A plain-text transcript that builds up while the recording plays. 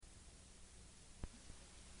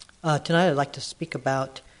Tonight I'd like to speak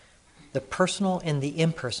about the personal and the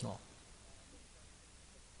impersonal.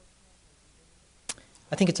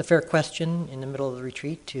 I think it's a fair question in the middle of the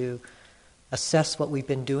retreat to assess what we've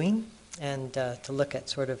been doing and to look at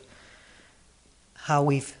sort of how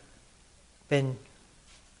we've been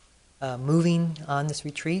moving on this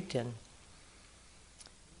retreat and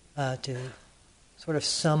to sort of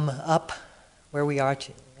sum up where we are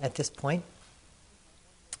at this point.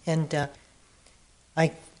 And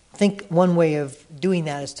I think one way of doing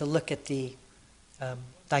that is to look at the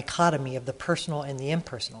dichotomy of the personal and the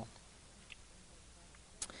impersonal.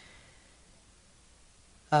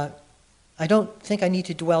 I don't think I need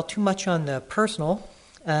to dwell too much on the personal.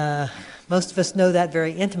 Most of us know that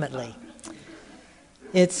very intimately.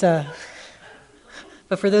 But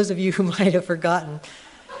for those of you who might have forgotten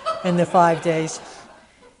in the 5 days,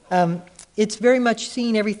 it's very much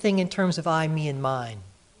seeing everything in terms of I, me, and mine.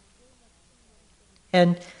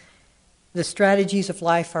 And the strategies of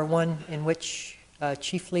life are one in which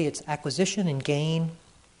chiefly it's acquisition and gain,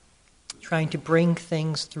 trying to bring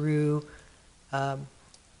things through our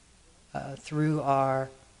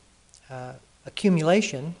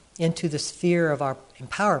accumulation into the sphere of our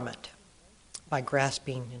empowerment by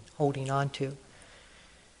grasping and holding on to.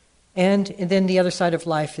 And then the other side of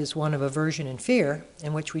life is one of aversion and fear,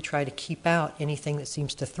 in which we try to keep out anything that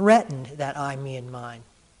seems to threaten that I, me, and mine.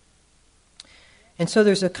 And so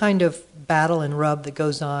there's a kind of battle and rub that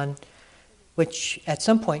goes on, which at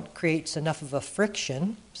some point creates enough of a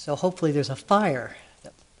friction, so hopefully there's a fire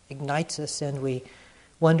that ignites us and we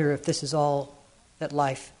wonder if this is all that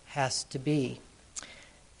life has to be.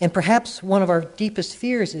 And perhaps one of our deepest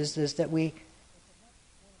fears is that we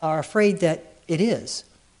are afraid that it is.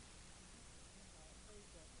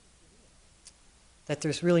 That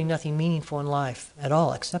there's really nothing meaningful in life at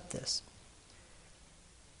all except this.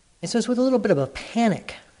 And so it's with a little bit of a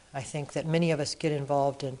panic, I think, that many of us get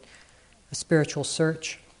involved in a spiritual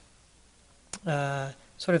search,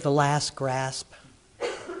 sort of the last grasp,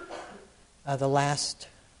 the last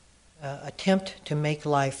attempt to make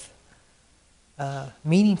life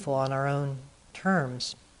meaningful on our own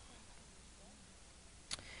terms.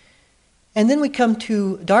 And then we come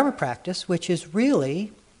to Dharma practice, which is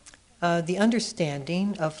really the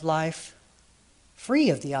understanding of life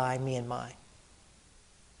free of the I, me, and mine.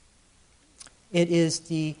 It is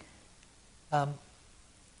the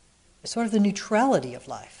sort of the neutrality of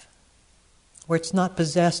life, where it's not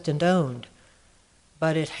possessed and owned,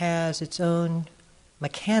 but it has its own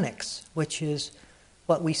mechanics, which is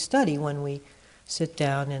what we study when we sit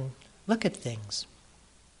down and look at things.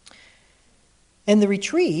 And the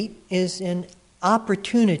retreat is an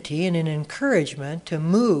opportunity and an encouragement to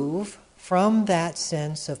move from that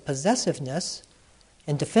sense of possessiveness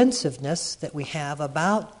and defensiveness that we have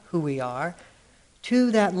about who we are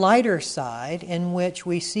to that lighter side in which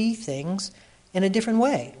we see things in a different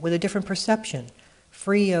way, with a different perception,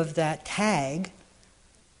 free of that tag,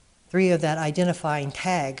 free of that identifying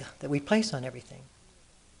tag that we place on everything.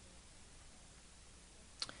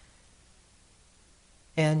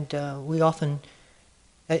 And we often,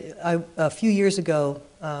 a few years ago,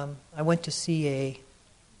 I went to see a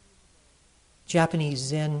Japanese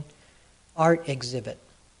Zen art exhibit.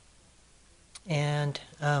 And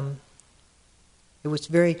it was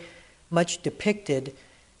very much depicted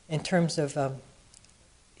in terms of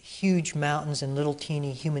huge mountains and little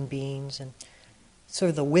teeny human beings and sort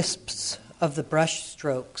of the wisps of the brush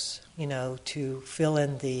strokes, to fill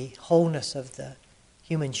in the wholeness of the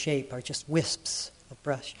human shape are just wisps of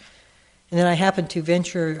brush. And then I happened to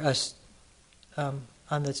venture on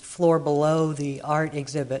the floor below the art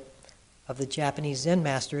exhibit of the Japanese Zen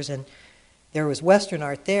masters, and there was Western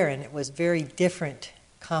art there, and it was very different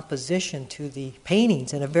composition to the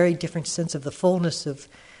paintings and a very different sense of the fullness of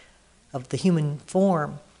the human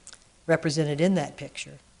form represented in that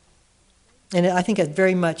picture. And I think it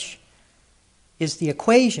very much is the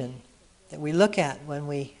equation that we look at when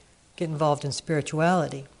we get involved in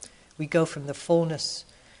spirituality. We go from the fullness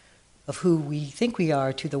of who we think we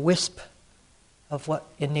are to the wisp of what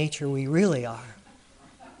in nature we really are.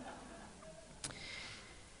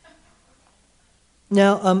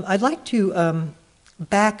 Now, I'd like to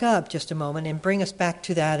back up just a moment and bring us back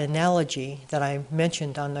to that analogy that I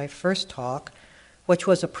mentioned on my first talk, which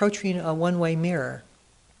was approaching a one-way mirror.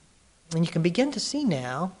 And you can begin to see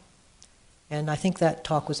now, and I think that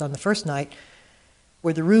talk was on the first night,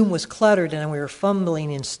 where the room was cluttered and we were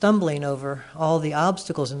fumbling and stumbling over all the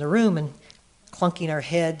obstacles in the room and clunking our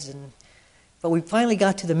heads. But we finally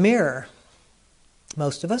got to the mirror,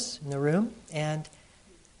 most of us in the room, and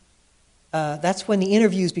that's when the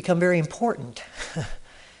interviews become very important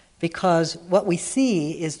because what we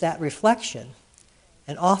see is that reflection,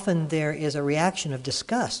 and often there is a reaction of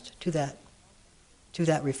disgust to that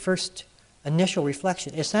first initial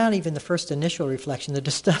reflection. It's not even the first initial reflection. The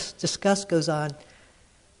disgust goes on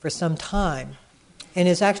for some time, and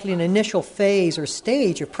is actually an initial phase or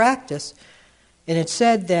stage of practice. And it's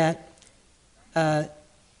said that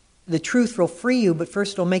the truth will free you, but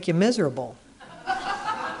first it'll make you miserable.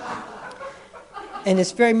 And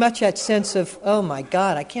it's very much that sense of, oh my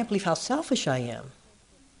God, I can't believe how selfish I am.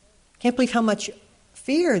 Can't believe how much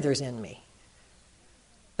fear there's in me.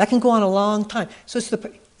 That can go on a long time. So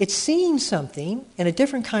it's seeing something in a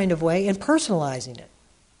different kind of way and personalizing it,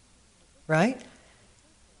 right?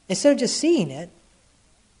 Instead of just seeing it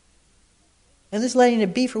and just letting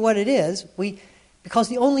it be for what it is, because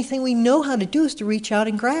the only thing we know how to do is to reach out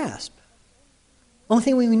and grasp. The only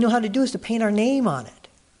thing we know how to do is to paint our name on it.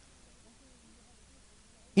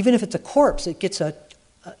 Even if it's a corpse, it gets a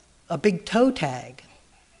big toe tag.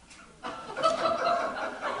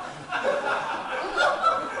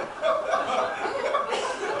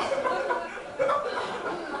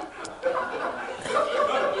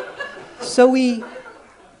 So we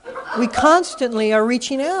constantly are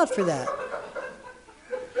reaching out for that.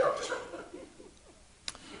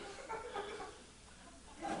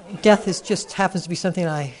 Death just happens to be something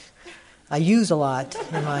I use a lot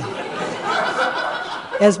in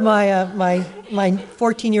as my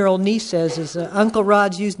 14-year-old niece says, is Uncle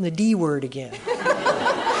Rod's using the D word again.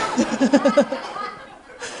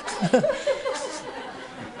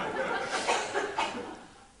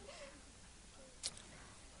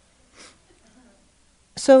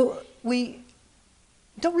 So we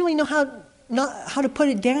don't really know how to put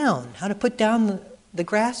it down, how to put down the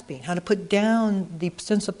grasping, how to put down the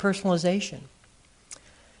sense of personalization.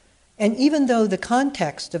 And even though the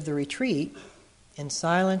context of the retreat and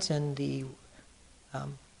silence and the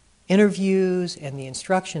interviews and the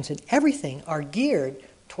instructions and everything are geared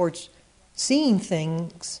towards seeing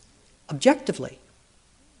things objectively,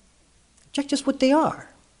 just what they are,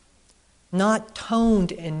 not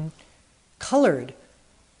toned and colored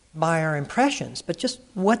by our impressions, but just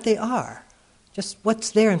what they are, just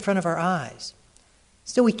what's there in front of our eyes.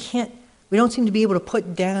 Still, we don't seem to be able to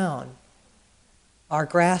put down our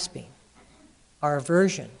grasping, our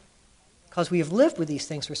aversion, because we have lived with these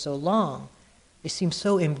things for so long. They seem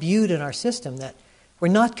so imbued in our system that we're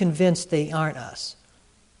not convinced they aren't us.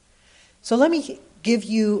 So let me give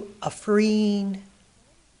you a freeing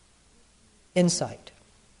insight.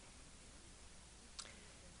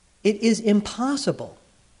 It is impossible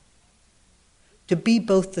to be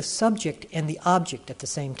both the subject and the object at the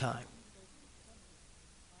same time.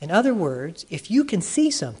 In other words, if you can see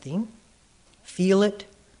something, feel it,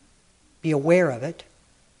 be aware of it,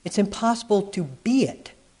 it's impossible to be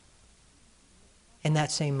it in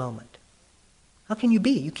that same moment. How can you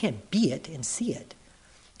be it? You can't be it and see it.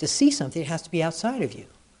 To see something, it has to be outside of you.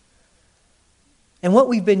 And what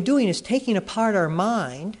we've been doing is taking apart our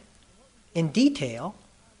mind in detail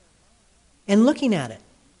and looking at it.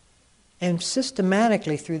 And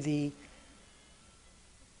systematically through the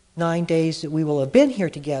 9 days that we will have been here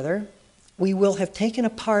together, we will have taken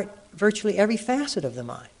apart virtually every facet of the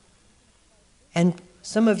mind. And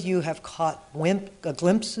some of you have caught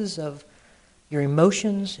glimpses of your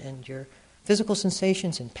emotions and your physical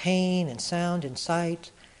sensations and pain and sound and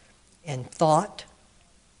sight and thought,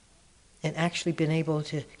 and actually been able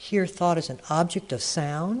to hear thought as an object of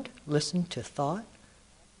sound, listen to thought.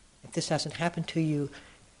 If this hasn't happened to you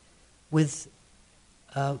with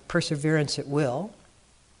perseverance, it will.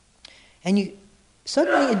 And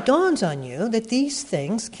suddenly it dawns on you that these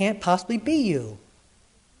things can't possibly be you.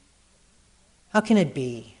 How can it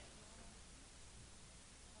be?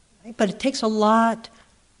 Right? But it takes a lot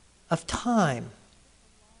of time.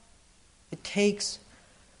 It takes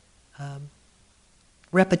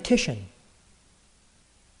repetition.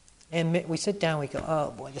 And we sit down, we go,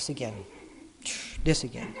 oh boy, this again.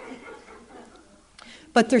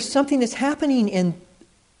 But there's something that's happening in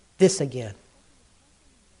this again.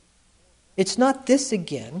 It's not this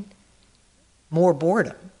again, more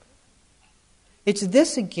boredom. It's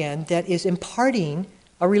this again that is imparting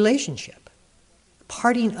a relationship,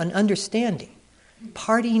 imparting an understanding,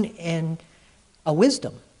 imparting a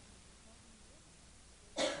wisdom.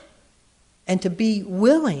 And to be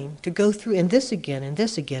willing to go through and this again, and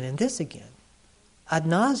this again, and this again, ad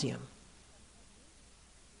nauseum.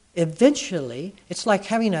 Eventually, it's like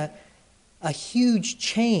having a huge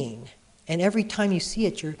chain, and every time you see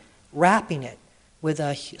it, you're wrapping it with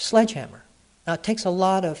a sledgehammer. Now, it takes a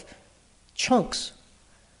lot of chunks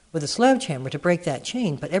with a sledgehammer to break that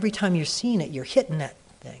chain, but every time you're seeing it, you're hitting that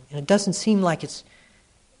thing. And it doesn't seem like it's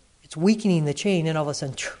It's weakening the chain, and all of a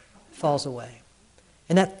sudden, falls away.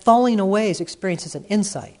 And that falling away is experienced as an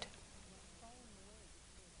insight.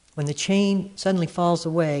 When the chain suddenly falls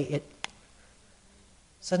away, it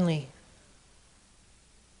suddenly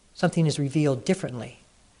something is revealed differently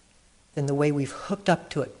than the way we've hooked up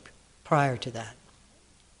to it prior to that.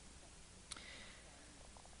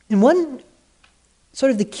 And one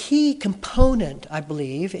sort of the key component, I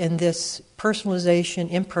believe, in this personalization,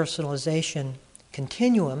 impersonalization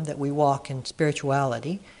continuum that we walk in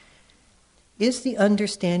spirituality is the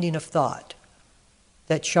understanding of thought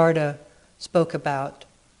that Sharda spoke about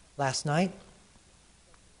last night,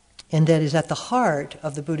 and that is at the heart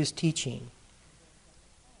of the Buddhist teaching.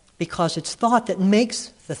 Because it's thought that makes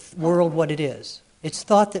the world what it is. It's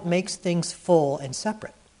thought that makes things full and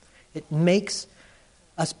separate. It makes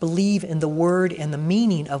us believe in the word and the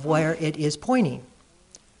meaning of where it is pointing.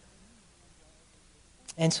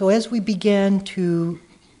 And so as we begin to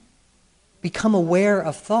become aware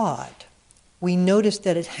of thought, we notice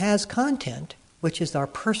that it has content, which is our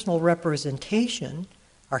personal representation,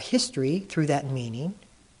 our history through that meaning.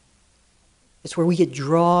 It's where we get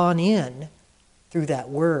drawn in through that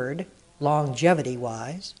word,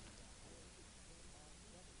 longevity-wise.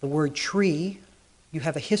 The word tree, you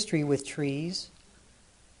have a history with trees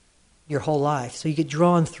your whole life. So you get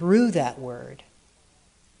drawn through that word.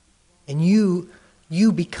 And you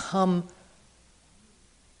become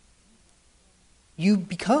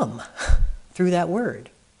through that word.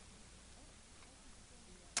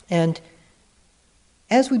 And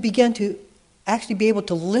as we begin to actually be able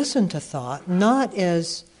to listen to thought, not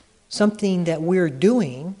as something that we're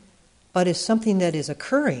doing, but as something that is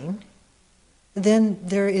occurring, then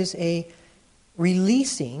there is a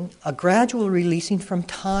gradual releasing from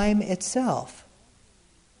time itself.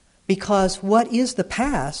 Because what is the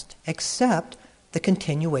past except the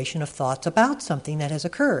continuation of thoughts about something that has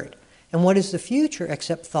occurred? And what is the future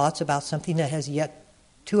except thoughts about something that has yet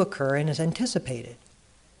to occur and is anticipated?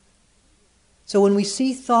 So when we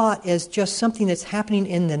see thought as just something that's happening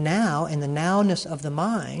in the now, and the nowness of the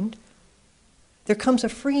mind, there comes a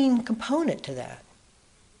freeing component to that,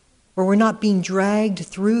 where we're not being dragged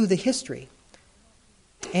through the history.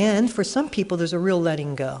 And for some people, there's a real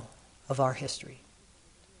letting go of our history.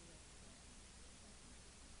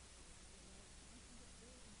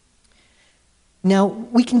 Now,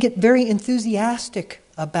 we can get very enthusiastic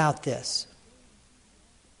about this.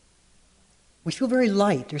 We feel very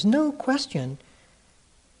light. There's no question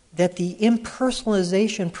that the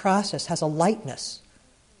impersonalization process has a lightness.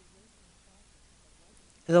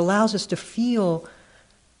 It allows us to feel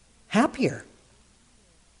happier.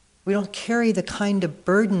 We don't carry the kind of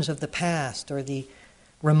burdens of the past or the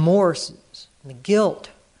remorses and the guilt.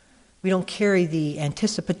 We don't carry the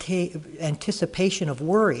anticipation of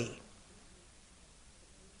worry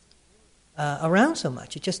around so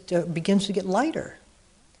much. It just begins to get lighter.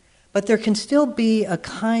 But there can still be a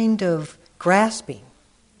kind of grasping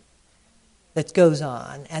that goes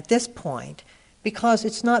on at this point, because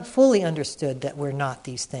it's not fully understood that we're not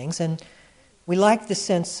these things, and we like the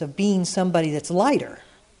sense of being somebody that's lighter.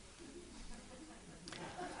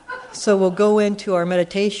 So we'll go into our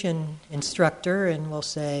meditation instructor and we'll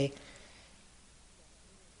say,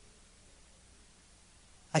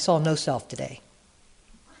 I saw no self today.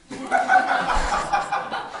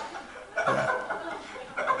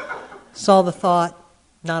 Saw the thought,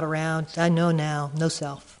 not around. I know now, no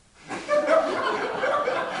self.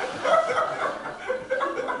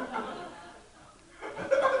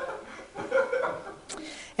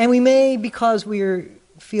 And we may, because we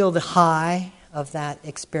feel the high of that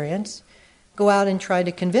experience, go out and try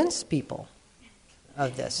to convince people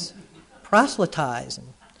of this, proselytize.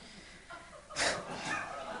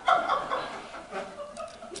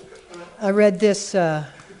 I read this, and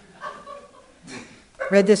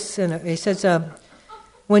it says,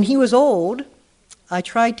 when he was old, I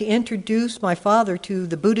tried to introduce my father to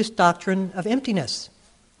the Buddhist doctrine of emptiness.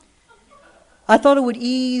 I thought it would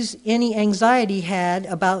ease any anxiety he had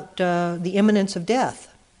about the imminence of death.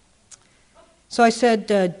 So I said,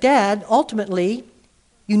 Dad, ultimately,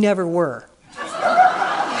 you never were.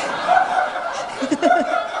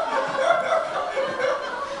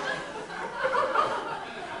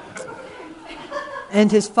 And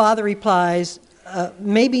his father replies,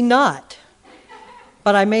 maybe not,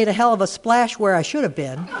 but I made a hell of a splash where I should have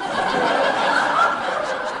been.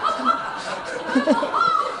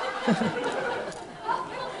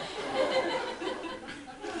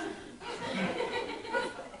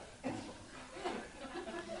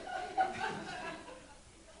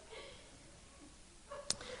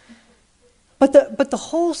 But the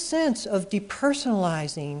whole sense of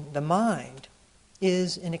depersonalizing the mind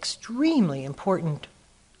is an extremely important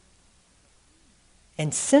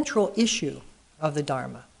and central issue of the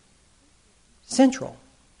Dharma. Central,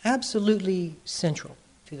 absolutely central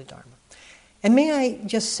to the Dharma. And may I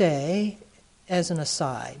just say, as an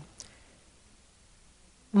aside,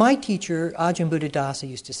 my teacher, Ajahn Buddhadasa,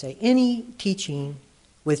 used to say, any teaching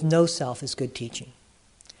with no self is good teaching.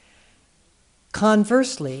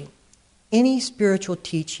 Conversely, any spiritual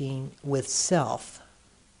teaching with self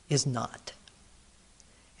is not.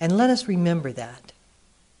 And let us remember that.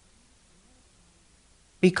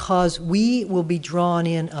 Because we will be drawn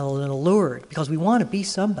in and allured, because we want to be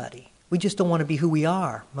somebody. We just don't want to be who we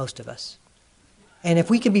are, most of us. And if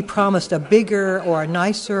we can be promised a bigger or a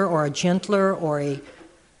nicer or a gentler or a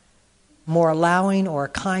more allowing or a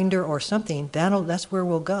kinder or something, that's where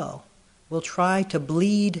we'll go. We'll try to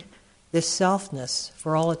bleed this selfness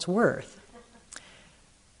for all it's worth.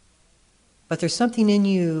 But there's something in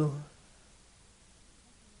you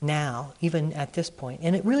now, even at this point,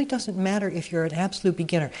 and it really doesn't matter if you're an absolute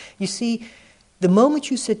beginner. You see, the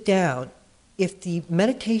moment you sit down, if the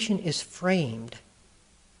meditation is framed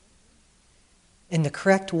in the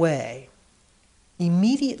correct way,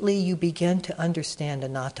 immediately you begin to understand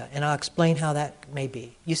anatta, and I'll explain how that may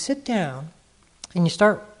be. You sit down and you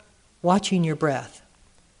start watching your breath,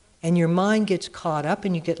 and your mind gets caught up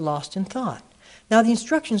and you get lost in thought. Now the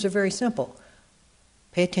instructions are very simple.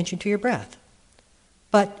 Pay attention to your breath.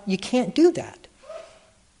 But you can't do that.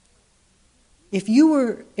 If you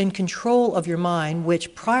were in control of your mind,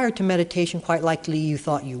 which prior to meditation quite likely you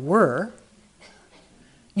thought you were,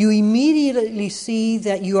 you immediately see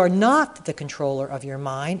that you are not the controller of your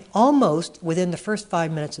mind almost within the first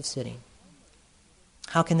 5 minutes of sitting.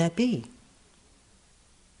 How can that be?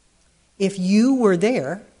 If you were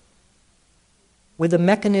there with the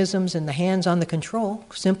mechanisms and the hands on the control,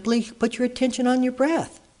 simply put your attention on your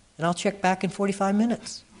breath, and I'll check back in 45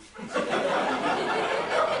 minutes.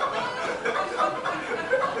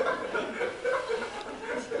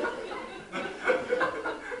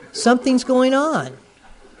 Something's going on.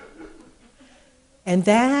 And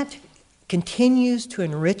that continues to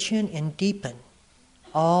enrich and deepen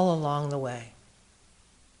all along the way.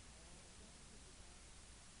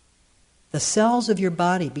 The cells of your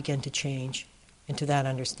body begin to change into that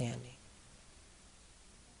understanding.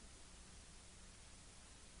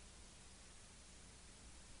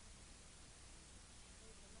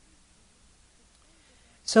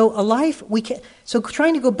 So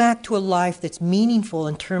trying to go back to a life that's meaningful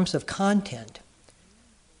in terms of content,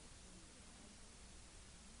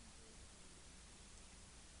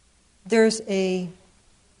 there's a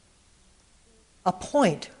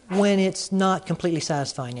point when it's not completely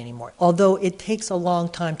satisfying anymore, although it takes a long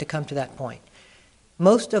time to come to that point.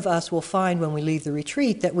 Most of us will find when we leave the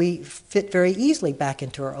retreat that we fit very easily back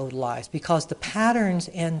into our old lives because the patterns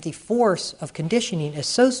and the force of conditioning is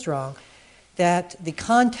so strong that the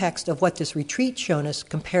context of what this retreat's shown us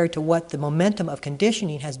compared to what the momentum of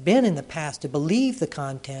conditioning has been in the past to believe the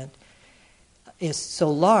content is so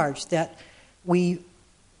large that we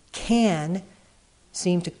can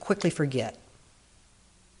seem to quickly forget.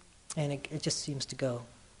 And it just seems to go.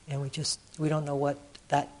 And we don't know what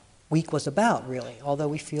that week was about, really. Although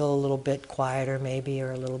we feel a little bit quieter, maybe,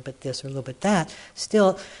 or a little bit this or a little bit that,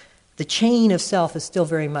 still, the chain of self is still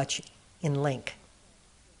very much in link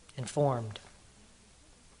and formed.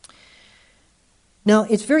 Now,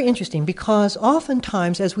 it's very interesting because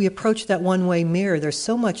oftentimes as we approach that one-way mirror, there's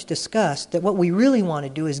so much disgust that what we really want to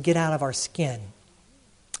do is get out of our skin.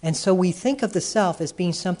 And so we think of the self as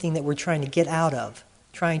being something that we're trying to get out of,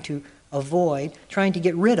 trying to avoid, trying to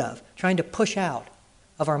get rid of, trying to push out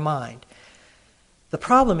of our mind. The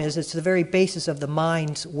problem is it's the very basis of the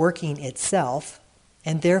mind's working itself,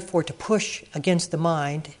 and therefore to push against the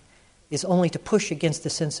mind is only to push against the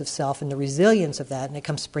sense of self and the resilience of that, and it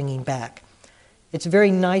comes springing back. It's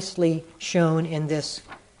very nicely shown in this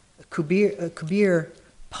Kabir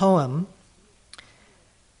poem.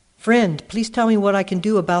 Friend, please tell me what I can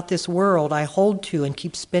do about this world I hold to and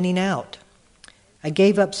keep spinning out. I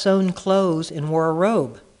gave up sewn clothes and wore a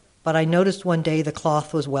robe, but I noticed one day the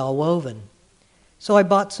cloth was well woven. So I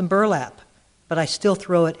bought some burlap, but I still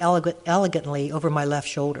throw it elegantly over my left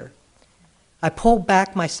shoulder. I pulled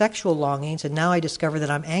back my sexual longings, and now I discover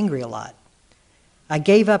that I'm angry a lot. I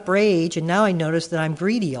gave up rage, and now I notice that I'm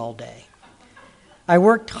greedy all day. I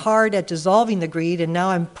worked hard at dissolving the greed, and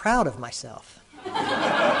now I'm proud of myself.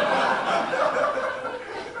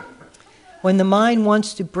 When the mind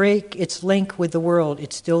wants to break its link with the world,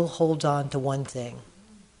 it still holds on to one thing.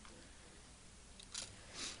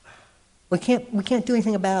 We can't do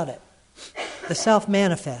anything about it. The self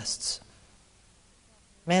manifests.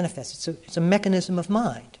 manifests. It's a mechanism of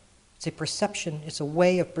mind. It's a perception. It's a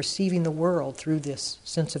way of perceiving the world through this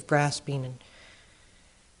sense of grasping.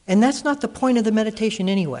 And that's not the point of the meditation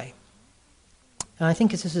anyway. And I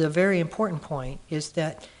think this is a very important point, is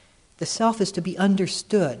that the self is to be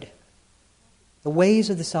understood. The ways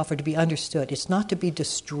of the self are to be understood. It's not to be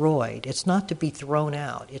destroyed. It's not to be thrown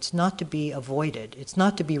out. It's not to be avoided. It's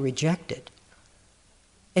not to be rejected.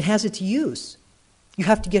 It has its use. You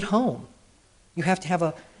have to get home. You have to have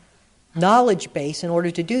a knowledge base in order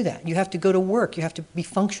to do that. You have to go to work. You have to be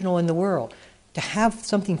functional in the world. To have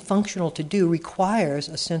something functional to do requires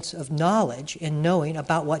a sense of knowledge and knowing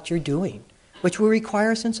about what you're doing, which will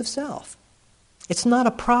require a sense of self. It's not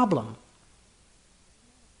a problem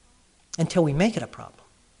until we make it a problem,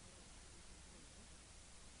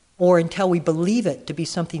 or until we believe it to be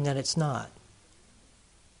something that it's not.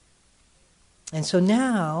 And so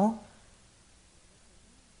now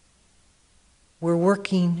we're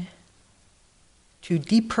working to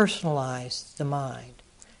depersonalize the mind.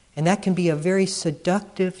 And that can be a very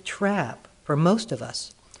seductive trap for most of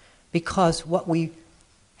us, because what we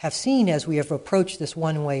have seen as we have approached this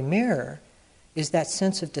one-way mirror is that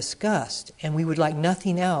sense of disgust, and we would like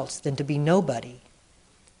nothing else than to be nobody.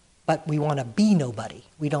 But we want to be nobody.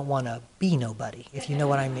 We don't want to be nobody, if you know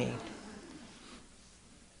what I mean.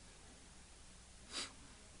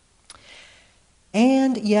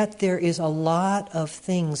 And yet there is a lot of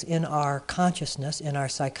things in our consciousness, in our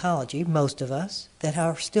psychology, most of us, that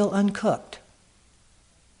are still uncooked,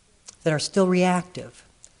 that are still reactive,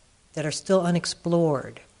 that are still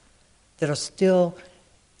unexplored, that are still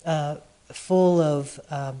full of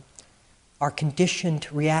our conditioned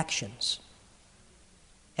reactions.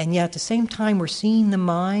 And yet at the same time we're seeing the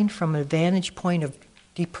mind from a vantage point of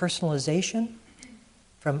depersonalization,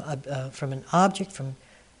 from an object, from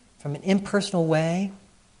an impersonal way,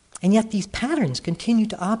 and yet these patterns continue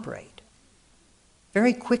to operate.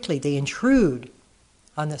 Very quickly they intrude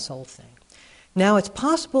on this whole thing. Now it's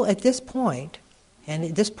possible at this point, and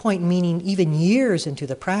at this point meaning even years into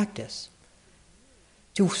the practice,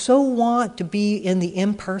 to so want to be in the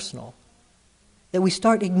impersonal that we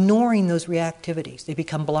start ignoring those reactivities. They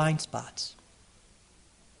become blind spots.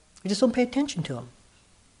 We just don't pay attention to them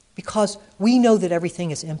because we know that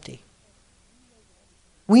everything is empty.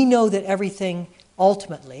 We know that everything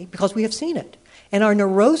ultimately, because we have seen it. And our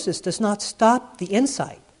neurosis does not stop the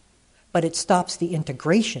insight, but it stops the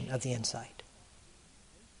integration of the insight.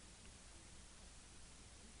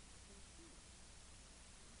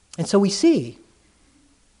 And so we see.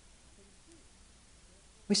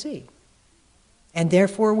 And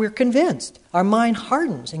therefore we're convinced. Our mind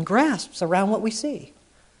hardens and grasps around what we see.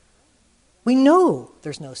 We know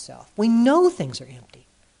there's no self. We know things are empty.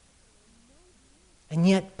 And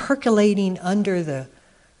yet percolating under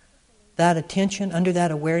that attention, under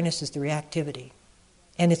that awareness is the reactivity.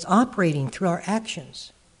 And it's operating through our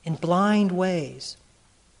actions in blind ways.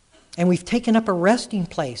 And we've taken up a resting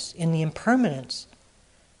place in the impermanence,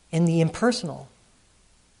 in the impersonal,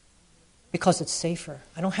 because it's safer.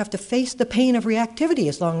 I don't have to face the pain of reactivity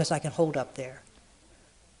as long as I can hold up there.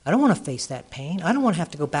 I don't want to face that pain. I don't want to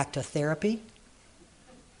have to go back to therapy.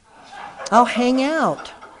 I'll hang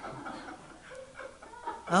out.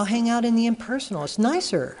 I'll hang out in the impersonal. It's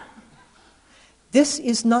nicer. This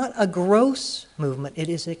is not a gross movement. It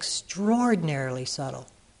is extraordinarily subtle.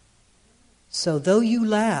 So though you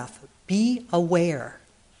laugh, be aware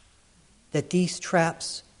that these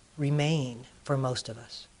traps remain for most of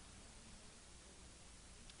us.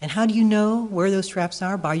 And how do you know where those traps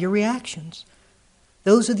are? By your reactions.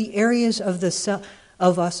 Those are the areas of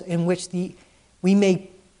us in which we may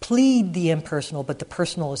plead the impersonal, but the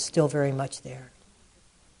personal is still very much there.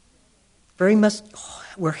 Very much,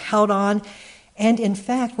 we're held on. And in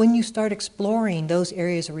fact, when you start exploring those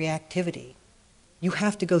areas of reactivity, you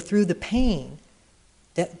have to go through the pain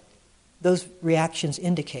that those reactions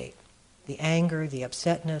indicate. The anger, the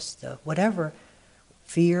upsetness, the whatever,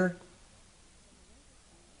 fear.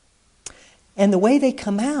 And the way they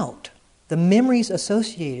come out, the memories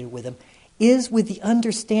associated with them, is with the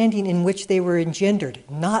understanding in which they were engendered,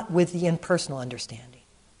 not with the impersonal understanding.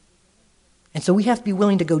 And so we have to be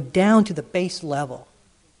willing to go down to the base level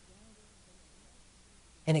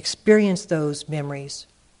and experience those memories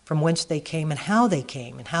from whence they came and how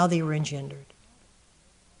they were engendered.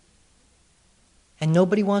 And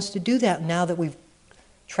nobody wants to do that now that we've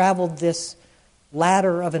traveled this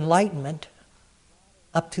ladder of enlightenment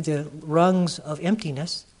up to the rungs of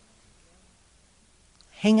emptiness.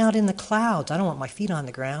 Hang out in the clouds. I don't want my feet on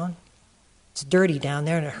the ground. It's dirty down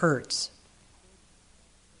there and it hurts.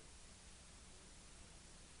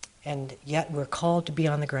 And yet we're called to be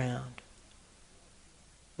on the ground.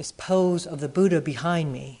 this pose of the Buddha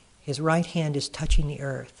behind me. His right hand is touching the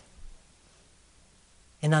earth.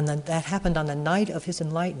 And that happened on the night of his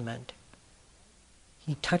enlightenment.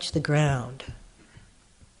 He touched the ground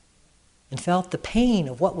and felt the pain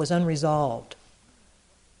of what was unresolved.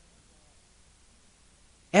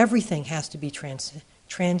 Everything has to be transparent.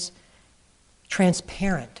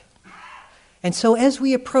 And so as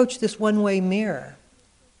we approach this one-way mirror,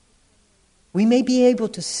 we may be able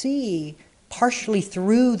to see partially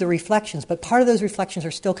through the reflections, but part of those reflections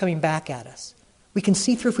are still coming back at us. We can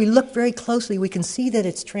see through, if we look very closely, we can see that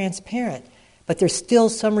it's transparent, but there's still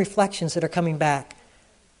some reflections that are coming back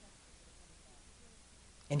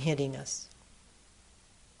and hitting us.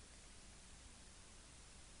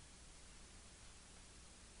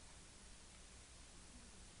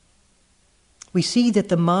 We see that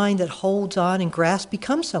the mind that holds on and grasps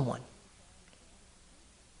becomes someone.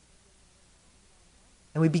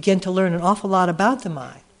 And we begin to learn an awful lot about the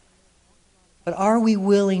mind. But are we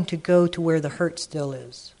willing to go to where the hurt still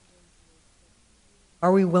is?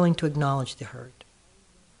 Are we willing to acknowledge the hurt?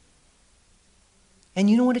 And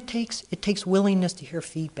you know what it takes? It takes willingness to hear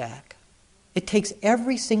feedback. It takes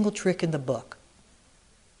every single trick in the book.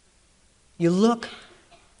 You look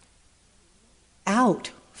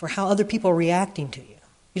out for how other people are reacting to you.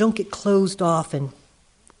 You don't get closed off and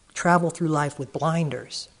travel through life with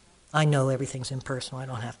blinders. I know everything's impersonal, I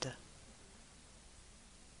don't have to.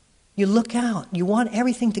 You look out. You want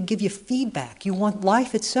everything to give you feedback. You want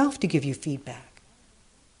life itself to give you feedback.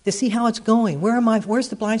 To see how it's going. Where's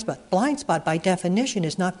the blind spot? Blind spot, by definition,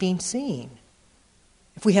 is not being seen.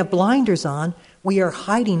 If we have blinders on, we are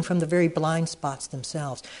hiding from the very blind spots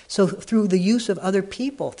themselves. So through the use of other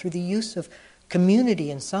people, through the use of community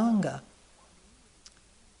and Sangha,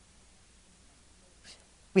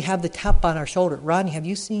 we have the tap on our shoulder. Rodney, have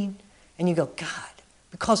you seen? And you go, God.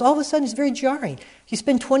 Because all of a sudden it's very jarring. You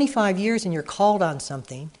spend 25 years and you're called on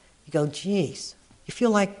something, you go, geez, you feel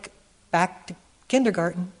like back to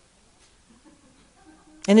kindergarten.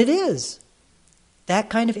 And it is. That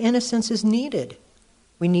kind of innocence is needed.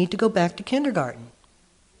 We need to go back to kindergarten.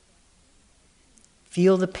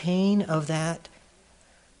 Feel the pain of that.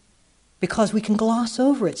 Because we can gloss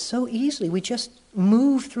over it so easily. We just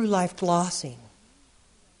move through life glossing.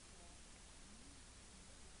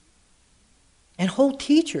 And whole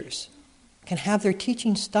teachers can have their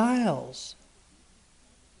teaching styles.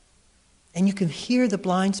 And you can hear the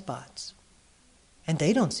blind spots. And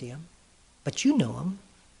they don't see them, but you know them.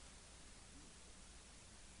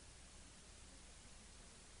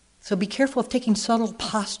 So be careful of taking subtle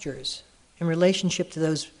postures in relationship to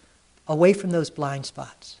those, away from those blind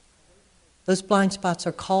spots. Those blind spots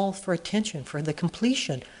are called for attention, for the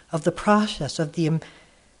completion of the process, of the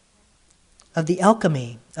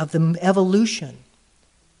alchemy, of the evolution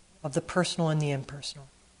of the personal and the impersonal.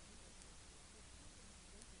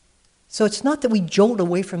 So it's not that we jolt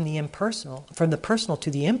away from the impersonal, from the personal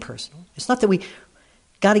to the impersonal. It's not that we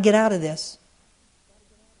got to get out of this.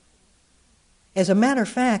 As a matter of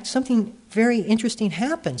fact, something very interesting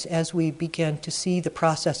happens as we begin to see the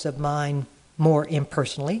process of mind more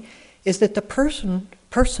impersonally, is that the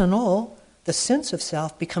personal, the sense of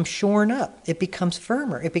self, becomes shorn up. It becomes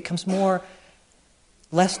firmer. It becomes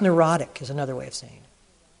less neurotic, is another way of saying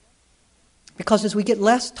it. Because as we get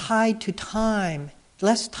less tied to time,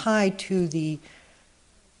 less tied to the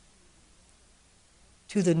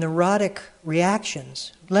neurotic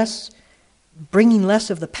reactions, bringing less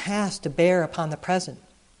of the past to bear upon the present,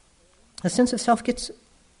 the sense of self is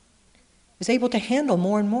able to handle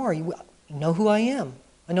more and more. You know who I am.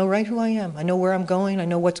 I know right who I am. I know where I'm going. I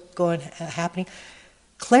know what's happening.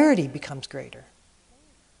 Clarity becomes greater.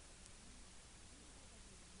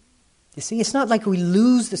 You see, it's not like we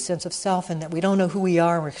lose the sense of self and that we don't know who we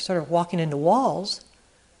are and we're sort of walking into walls.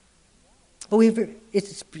 But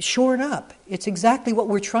it's shored up. It's exactly what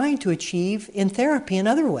we're trying to achieve in therapy and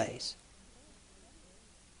other ways.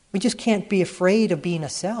 We just can't be afraid of being a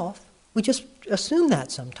self. We just assume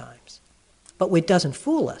that sometimes. But it doesn't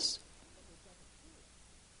fool us.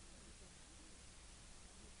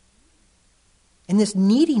 And this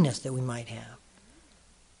neediness that we might have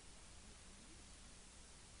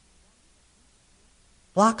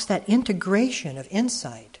blocks that integration of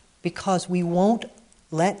insight because we won't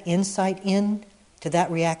let insight in to that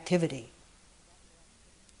reactivity.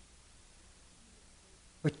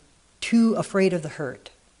 We're too afraid of the hurt.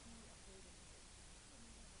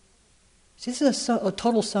 See, this is a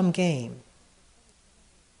total sum game.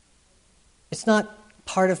 It's not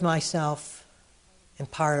part of myself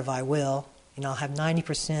and part of I will. I'll have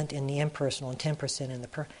 90% in the impersonal and 10% in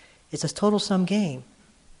the It's a total sum game.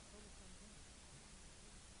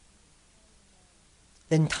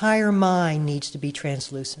 The entire mind needs to be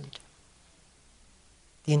translucent.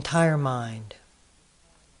 The entire mind.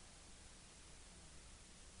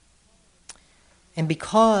 And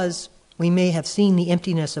because we may have seen the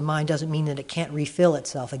emptiness of mind doesn't mean that it can't refill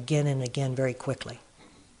itself again and again very quickly.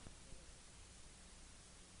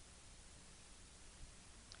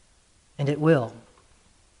 And it will.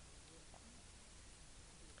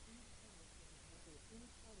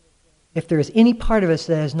 If there is any part of us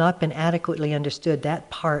that has not been adequately understood, that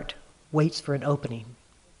part waits for an opening.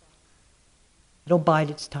 It'll bide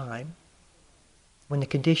its time. When the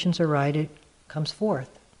conditions are right, it comes forth.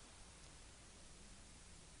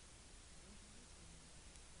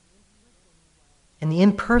 And the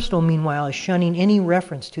impersonal, meanwhile, is shunning any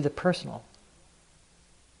reference to the personal.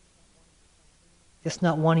 Just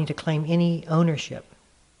not wanting to claim any ownership.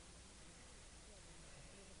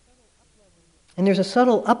 And there's a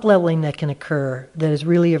subtle upleveling that can occur that is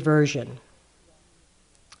really aversion.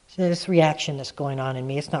 So this reaction that's going on in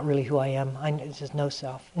me, it's not really who I am. It's just no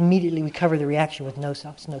self. Immediately we cover the reaction with no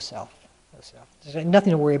self. It's no self. No self. There's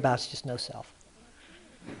nothing to worry about. It's just no self.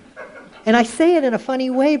 And I say it in a funny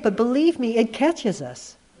way, but believe me, it catches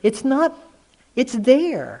us. It's not, it's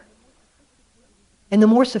there. And the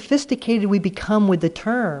more sophisticated we become with the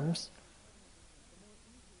terms,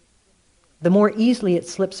 the more easily it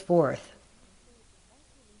slips forth.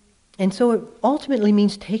 And so it ultimately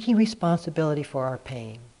means taking responsibility for our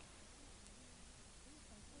pain.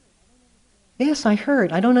 Yes, I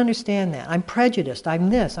hurt. I don't understand that. I'm prejudiced. I'm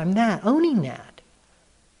this. I'm that. Owning that.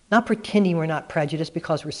 Not pretending we're not prejudiced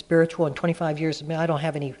because we're spiritual and 25 years, I don't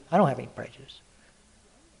have any prejudice.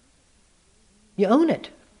 You own it.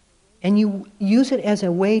 And you use it as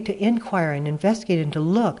a way to inquire and investigate and to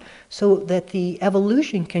look so that the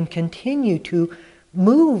evolution can continue to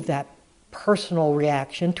move that personal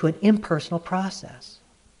reaction to an impersonal process.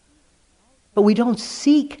 But we don't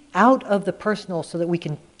seek out of the personal so that we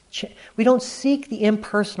can we don't seek the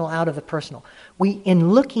impersonal out of the personal.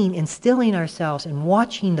 In looking and stilling ourselves and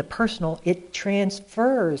watching the personal, it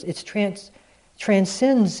transfers,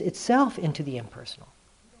 transcends itself into the impersonal.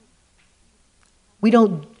 We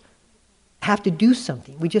don't have to do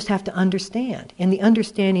something. We just have to understand. And the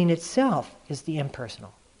understanding itself is the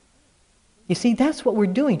impersonal. You see, that's what we're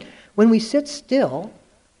doing. When we sit still,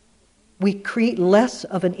 we create less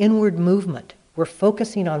of an inward movement. We're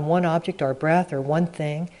focusing on one object, our breath, or one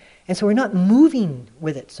thing. And so we're not moving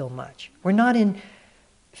with it so much. We're not in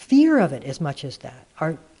fear of it as much as that.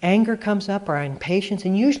 Our anger comes up, our impatience,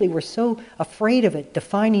 and usually we're so afraid of it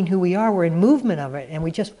defining who we are, we're in movement of it, and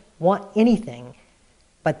we just want anything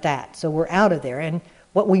but that. So we're out of there. And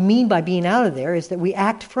what we mean by being out of there is that we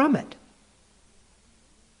act from it.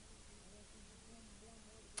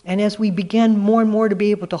 And as we begin more and more to be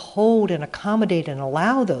able to hold and accommodate and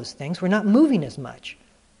allow those things, we're not moving as much.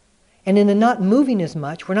 And in the not moving as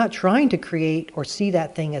much, we're not trying to create or see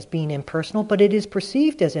that thing as being impersonal, but it is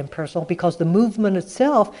perceived as impersonal because the movement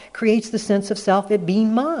itself creates the sense of self, it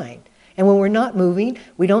being mine. And when we're not moving,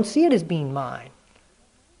 we don't see it as being mine.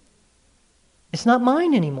 It's not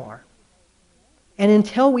mine anymore. And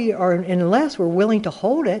unless we're willing to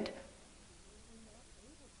hold it,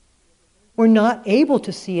 we're not able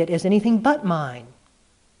to see it as anything but mine.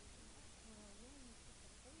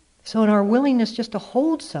 So in our willingness just to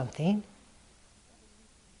hold something,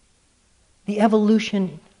 the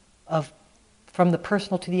evolution from the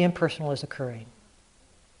personal to the impersonal is occurring.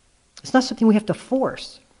 It's not something we have to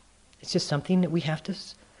force. It's just something that we have to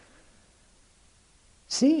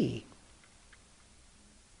see.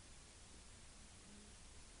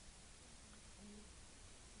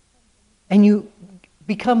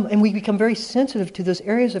 And we become very sensitive to those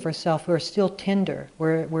areas of ourselves who are still tender,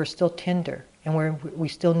 where we're still tender, and where we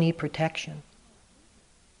still need protection.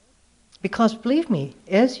 Because believe me,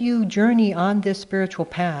 as you journey on this spiritual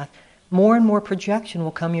path, more and more projection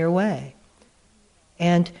will come your way.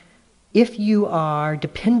 And if you are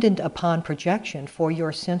dependent upon projection for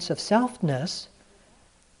your sense of selfness,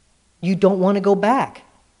 you don't want to go back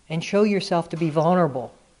and show yourself to be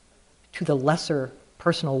vulnerable to the lesser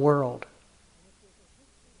personal world.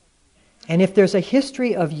 And if there's a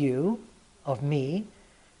history of you, of me,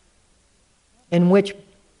 in which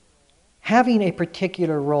having a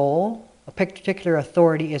particular role, a particular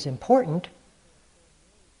authority is important,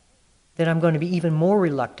 then I'm going to be even more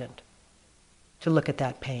reluctant to look at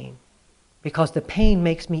that pain. Because the pain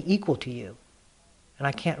makes me equal to you. And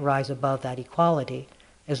I can't rise above that equality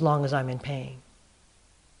as long as I'm in pain.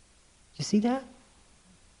 Do you see that?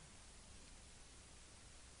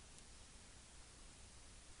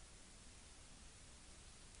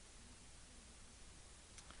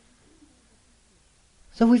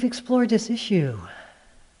 So we've explored this issue.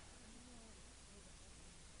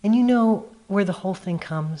 And you know where the whole thing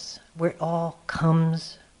comes, where it all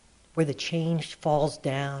comes, where the change falls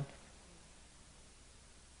down,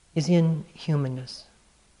 is in humanness.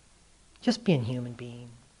 Just being a human being.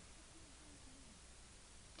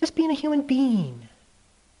 Just being a human being.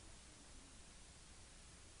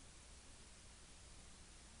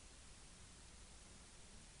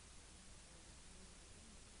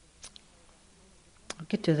 I'll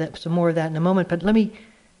get to that, some more of that in a moment, but let me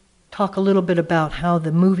talk a little bit about how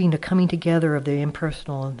the moving, the coming together of the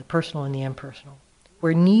impersonal and the personal and the impersonal,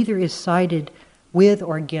 where neither is sided with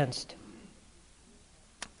or against.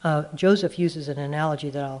 Joseph uses an analogy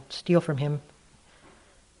that I'll steal from him,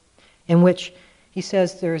 in which he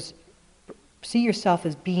says see yourself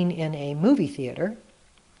as being in a movie theater,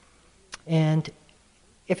 and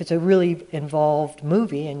if it's a really involved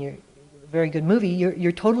movie, and you're a very good movie,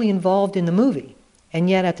 you're totally involved in the movie, and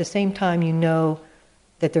yet at the same time you know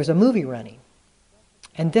that there's a movie running.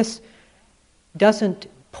 And this doesn't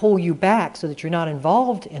pull you back so that you're not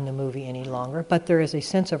involved in the movie any longer, but there is a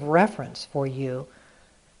sense of reference for you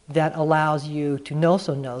that allows you to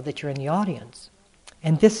also know that you're in the audience.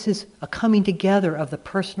 And this is a coming together of the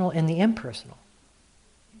personal and the impersonal.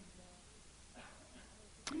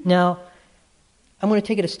 Now, I'm going to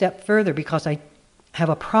take it a step further because I have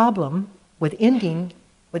a problem with ending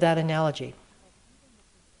with that analogy.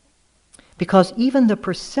 Because even the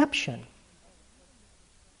perception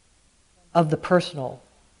of the personal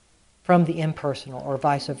from the impersonal, or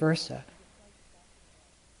vice versa,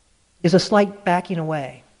 is a slight backing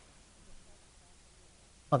away.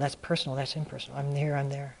 Oh, that's personal, that's impersonal. I'm here, I'm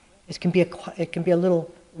there. It can be a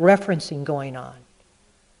little referencing going on.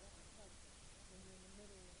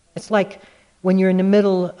 It's like when you're in the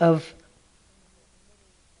middle of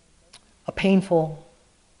a painful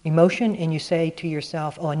emotion and you say to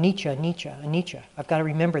yourself, oh, anicca, anicca, anicca. I've got to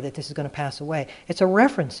remember that this is going to pass away. It's a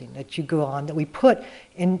referencing that you go on, that we put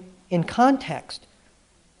in context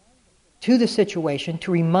to the situation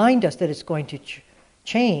to remind us that it's going to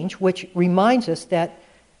change, which reminds us that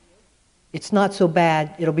it's not so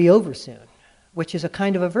bad, it'll be over soon, which is a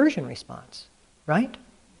kind of aversion response, right?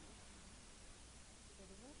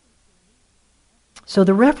 So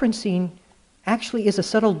the referencing actually is a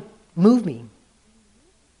subtle moving.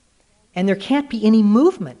 And there can't be any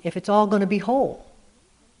movement if it's all going to be whole.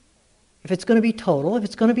 If it's going to be total, if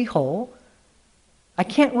it's going to be whole, I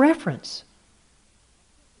can't reference.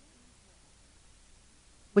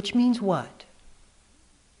 Which means what?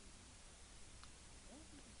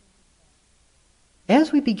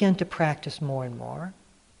 As we begin to practice more and more,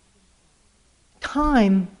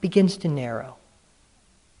 time begins to narrow.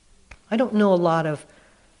 I don't know a lot of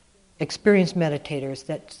experienced meditators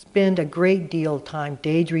that spend a great deal of time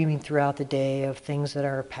daydreaming throughout the day of things that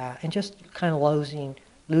are past, and just kind of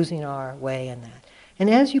losing our way in that. And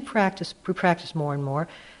as we practice more and more,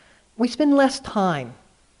 we spend less time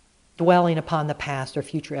dwelling upon the past or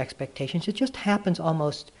future expectations. It just happens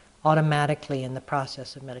almost automatically in the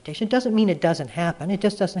process of meditation. It doesn't mean it doesn't happen, it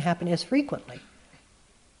just doesn't happen as frequently.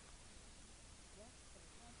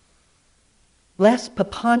 Less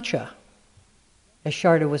papancha, as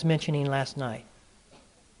Sharda was mentioning last night.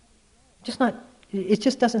 It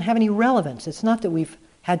just doesn't have any relevance. It's not that we've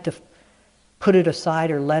had to put it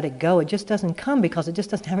aside or let it go. It just doesn't come because it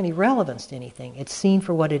just doesn't have any relevance to anything. It's seen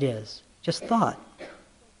for what it is, just thought.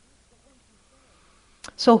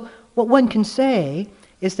 So what one can say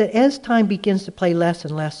is that as time begins to play less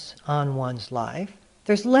and less on one's life,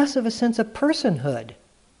 there's less of a sense of personhood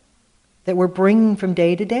that we're bringing from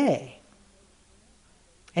day to day.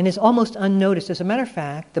 And is almost unnoticed. As a matter of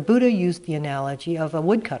fact, the Buddha used the analogy of a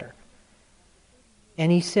woodcutter. And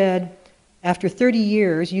he said, after 30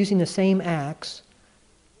 years using the same axe,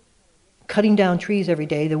 cutting down trees every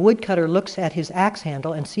day, the woodcutter looks at his axe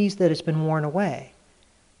handle and sees that it's been worn away.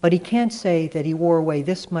 But he can't say that he wore away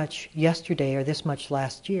this much yesterday or this much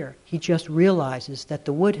last year. He just realizes that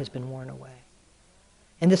the wood has been worn away.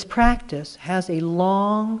 And this practice has a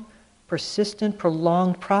long, persistent,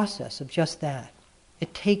 prolonged process of just that.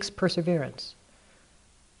 It takes perseverance.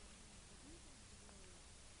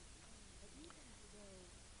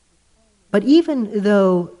 But even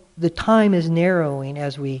though the time is narrowing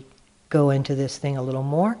as we go into this thing a little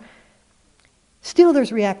more, still there's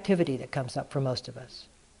reactivity that comes up for most of us.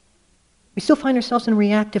 We still find ourselves in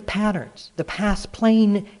reactive patterns, the past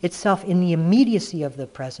playing itself in the immediacy of the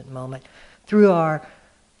present moment through our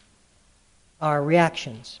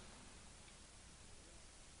reactions.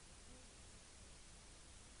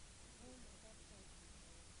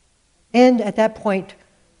 And at that point,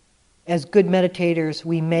 as good meditators,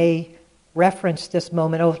 we may reference this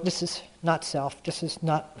moment, oh, this is not self, this is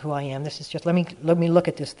not who I am, this is just, let me look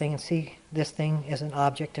at this thing and see this thing as an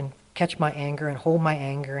object and catch my anger and hold my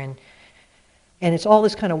anger, and it's all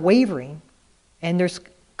this kind of wavering, and there's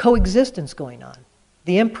coexistence going on.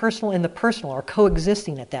 The impersonal and the personal are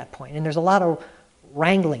coexisting at that point, and there's a lot of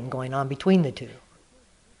wrangling going on between the two.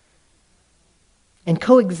 And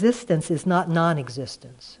coexistence is not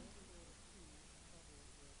non-existence.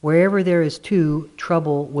 Wherever there is two,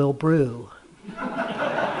 trouble will brew.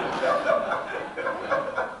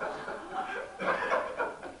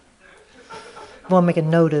 Well, I'll make a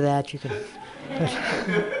note of that. You can.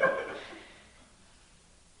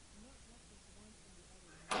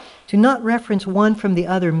 To not reference one from the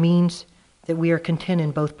other means that we are content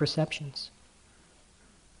in both perceptions.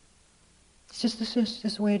 It's just this is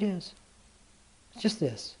just the way it is. It's just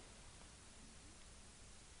this.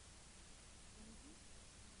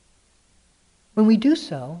 When we do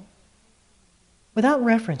so, without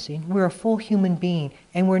referencing, we're a full human being,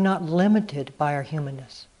 and we're not limited by our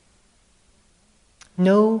humanness.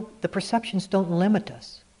 No, the perceptions don't limit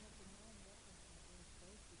us.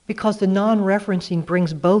 Because the non-referencing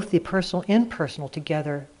brings both the personal and impersonal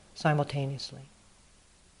together simultaneously.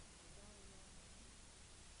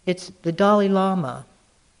 It's the Dalai Lama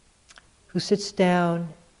who sits down,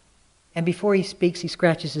 and before he speaks, he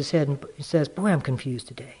scratches his head and says, "Boy, I'm confused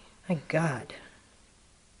today. Thank God."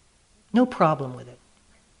 No problem with it.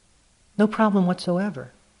 No problem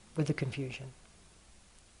whatsoever with the confusion.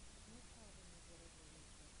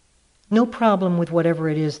 No problem with whatever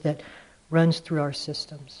it is that runs through our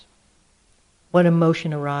systems. What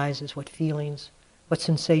emotion arises, what feelings, what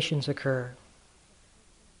sensations occur.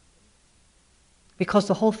 Because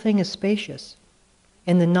the whole thing is spacious,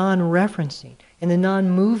 and the non-referencing, and the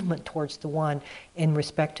non-movement towards the one in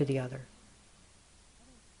respect to the other.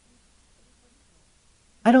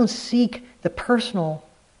 I don't seek the personal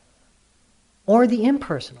or the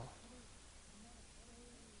impersonal.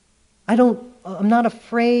 I'm not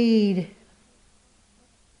afraid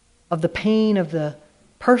of the pain of the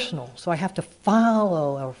personal, so I have to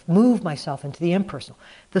follow or move myself into the impersonal.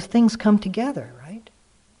 The things come together, right?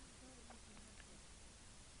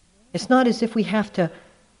 It's not as if we have to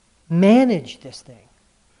manage this thing.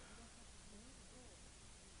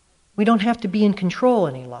 We don't have to be in control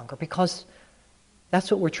any longer, because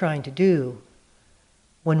that's what we're trying to do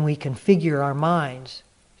when we configure our minds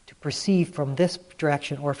to perceive from this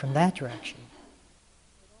direction or from that direction.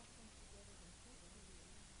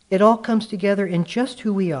 It all comes together in just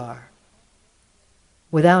who we are,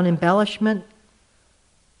 without embellishment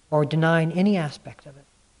or denying any aspect of it.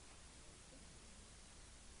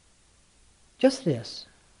 Just this,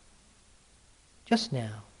 just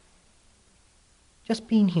now, just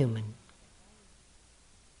being human.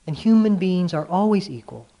 And human beings are always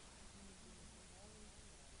equal.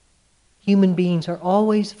 Human beings are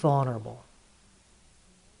always vulnerable.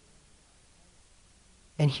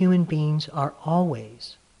 And human beings are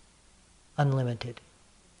always unlimited.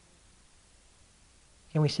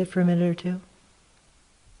 Can we sit for a minute or two?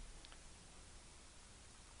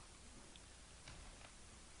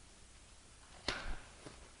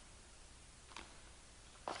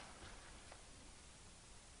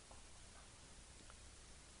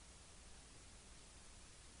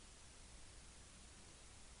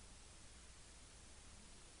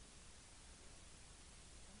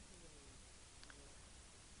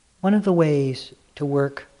 One of the ways to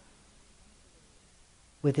work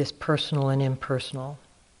with this personal and impersonal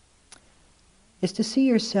is to see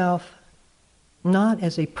yourself not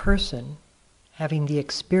as a person having the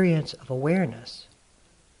experience of awareness,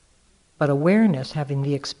 but awareness having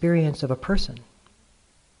the experience of a person.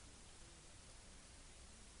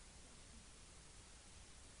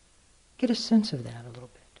 Get a sense of that a little bit.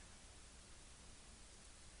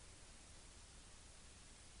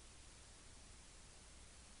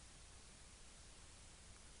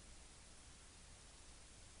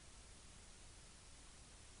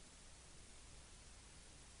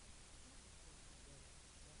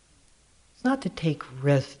 It's not to take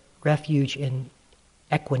refuge in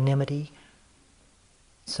equanimity,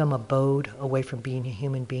 some abode away from being a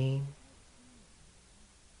human being.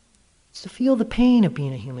 It's to feel the pain of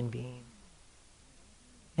being a human being.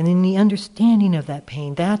 And in the understanding of that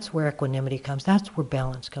pain, that's where equanimity comes, that's where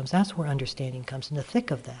balance comes, that's where understanding comes, in the thick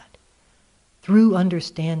of that. Through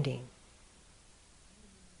understanding,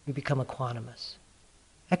 we become equanimous.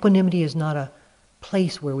 Equanimity is not a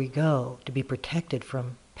place where we go to be protected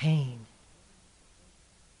from pain.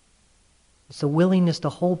 It's the willingness to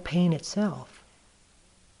hold pain itself.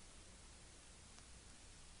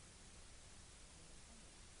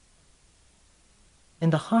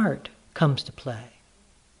 And the heart comes to play.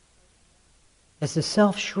 As the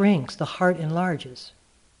self shrinks, the heart enlarges.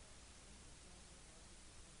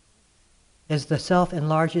 As the self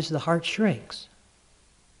enlarges, the heart shrinks.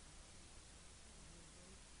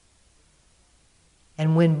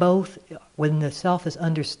 And when the self is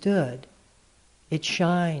understood, it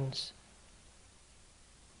shines.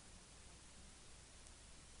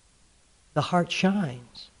 The heart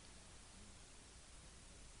shines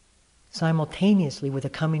simultaneously with the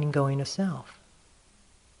coming and going of self.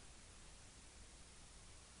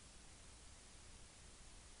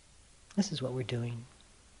 This is what we're doing.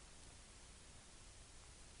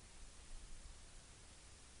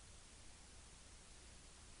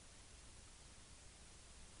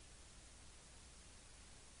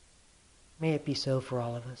 May it be so for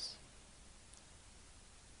all of us.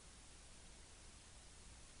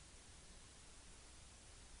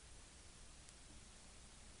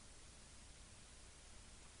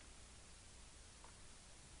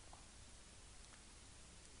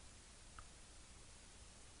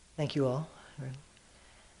 Thank you all.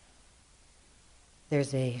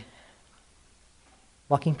 There's a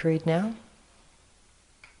walking period now.